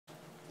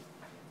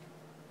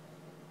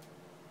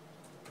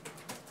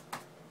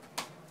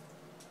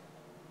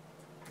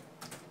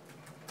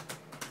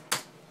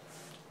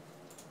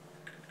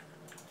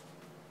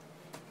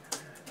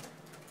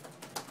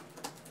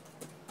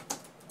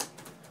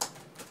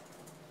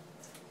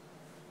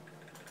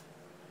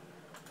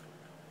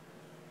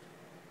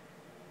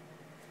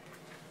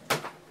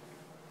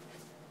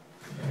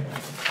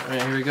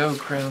we go,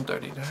 Crown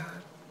 39.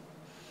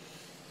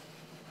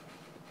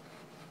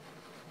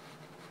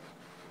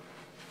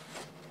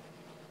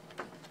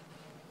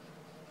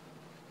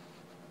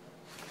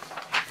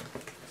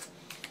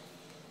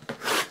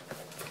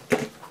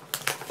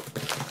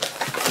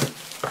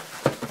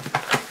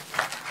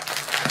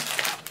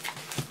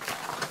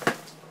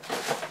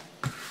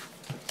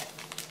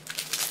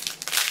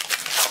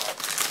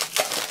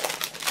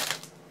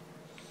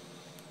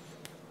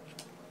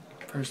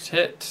 First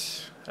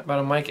hit, how about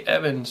a Mike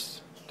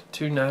Evans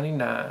to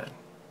 $2.99.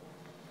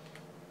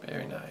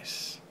 Very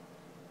nice.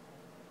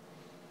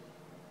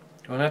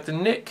 Going out to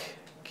Nick,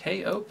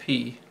 KOP.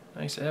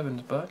 Nice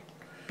Evans, bud.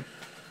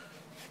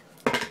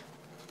 Got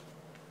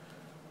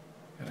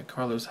a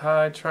Carlos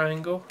Hyde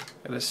triangle.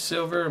 Got a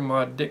silver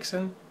Maud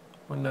Dixon,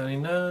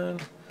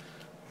 $1.99.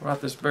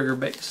 Roethlisberger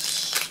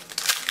base.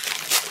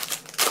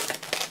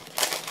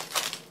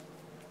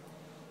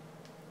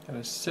 Got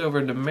a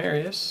silver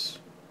Demarius,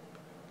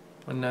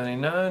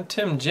 $1.99.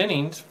 Tim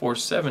Jennings,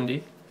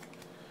 $4.70.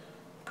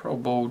 Pro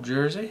Bowl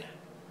jersey.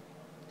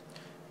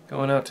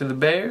 Going out to the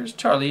Bears,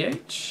 Charlie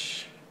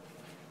H.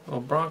 Little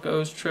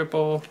Broncos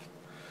triple.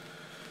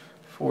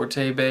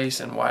 Forte base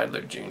and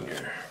Weidler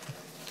Jr.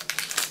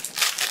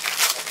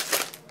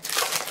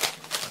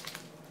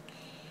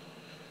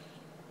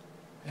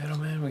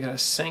 Edelman, we got a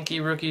Sankey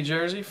rookie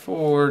jersey,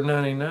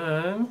 $4.99.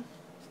 I'm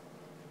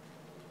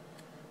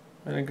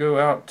gonna go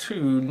out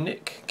to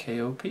Nick,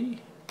 KOP.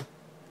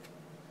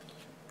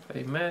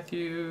 Clay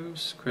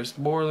Matthews, Chris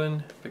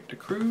Borland, Victor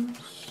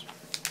Cruz.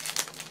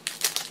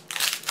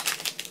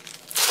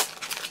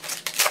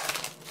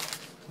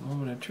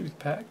 Moment of Truth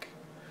pack.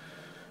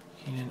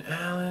 Keenan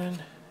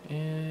Allen,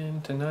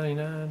 and to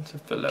 99 to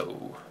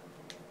Philo.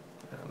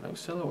 No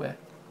silhouette.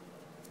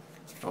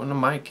 Going to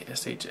Mike,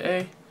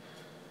 SHA.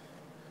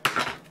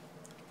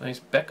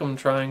 Nice Beckham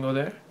triangle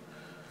there.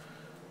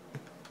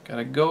 Got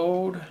a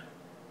gold,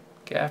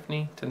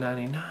 Gaffney to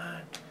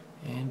 99,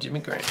 and Jimmy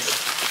Graham.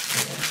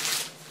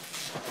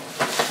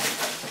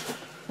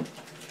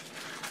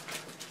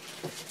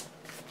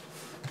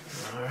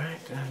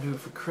 Alright, gonna do it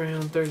for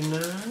Crown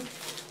 39.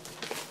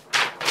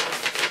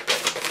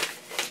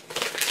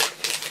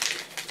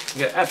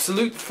 We got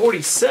Absolute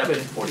 47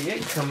 and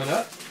 48 coming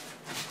up.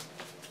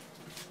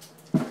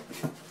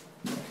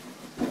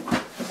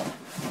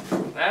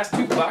 Last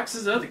two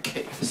boxes of the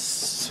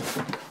case.